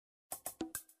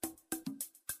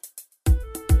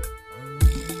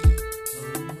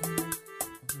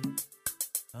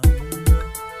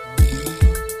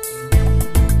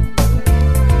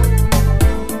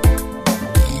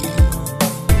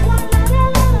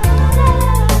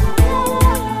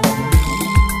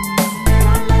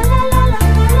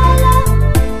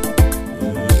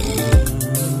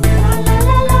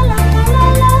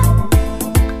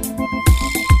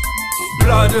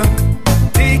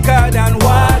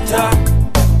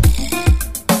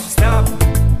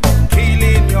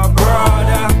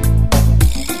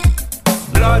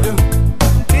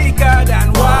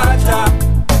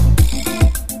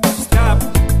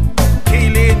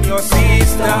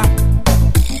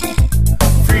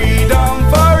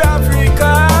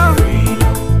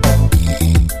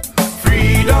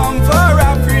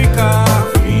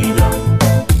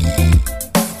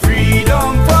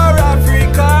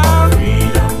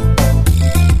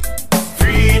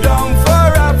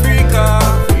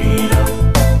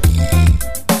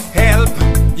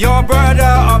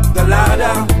the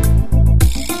ladder.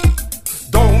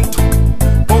 Don't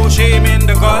push him in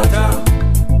the gutter.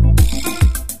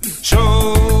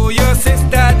 Show your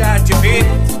sister that you fit.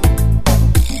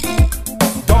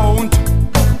 Don't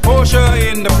push her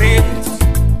in the pit.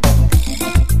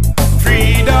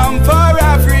 Freedom for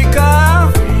Africa.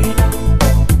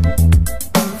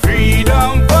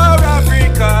 Freedom for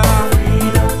Africa.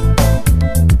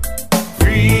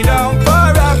 Freedom for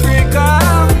Africa.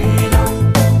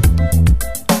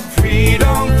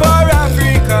 Freedom for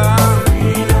Africa.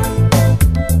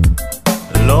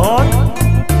 Lord,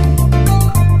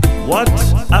 what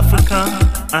Africa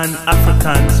and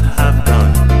Africans have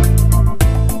done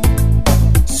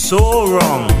so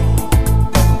wrong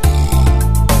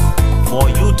for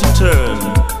you to turn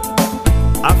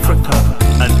Africa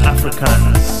and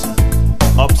Africans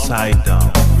upside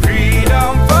down.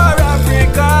 Freedom for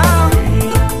Africa.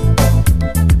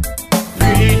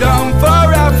 Freedom for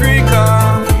Africa.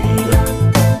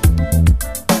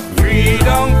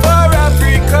 Freedom for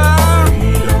Africa.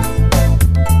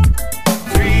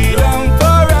 Freedom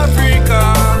for Africa.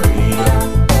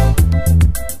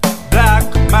 Black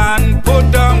man, put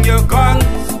down your guns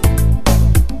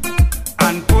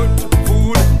and put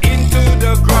food into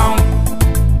the ground.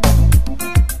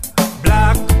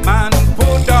 Black man,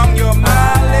 put down your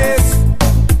malice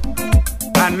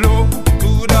and look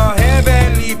to the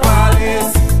heavenly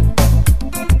palace.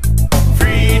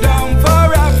 Freedom for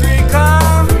Africa.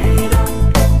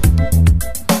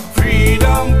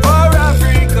 Freedom for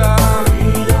Africa.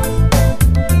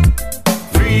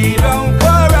 Freedom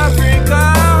for Africa.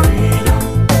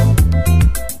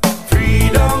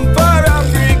 Freedom for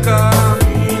Africa.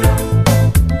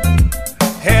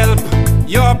 Help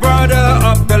your brother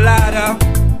up the ladder.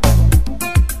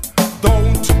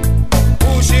 Don't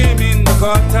push him in the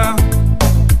gutter.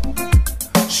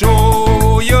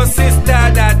 Show your sister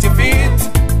that you fit.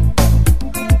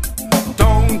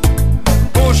 Don't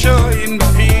push her in the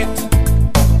pit.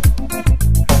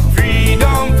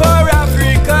 Freedom for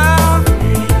Africa.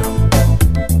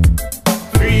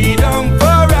 Freedom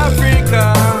for Africa.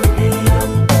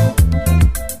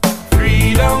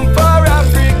 Freedom for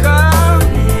Africa.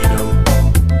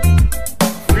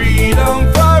 Freedom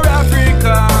for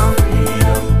Africa.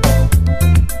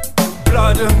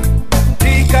 Blood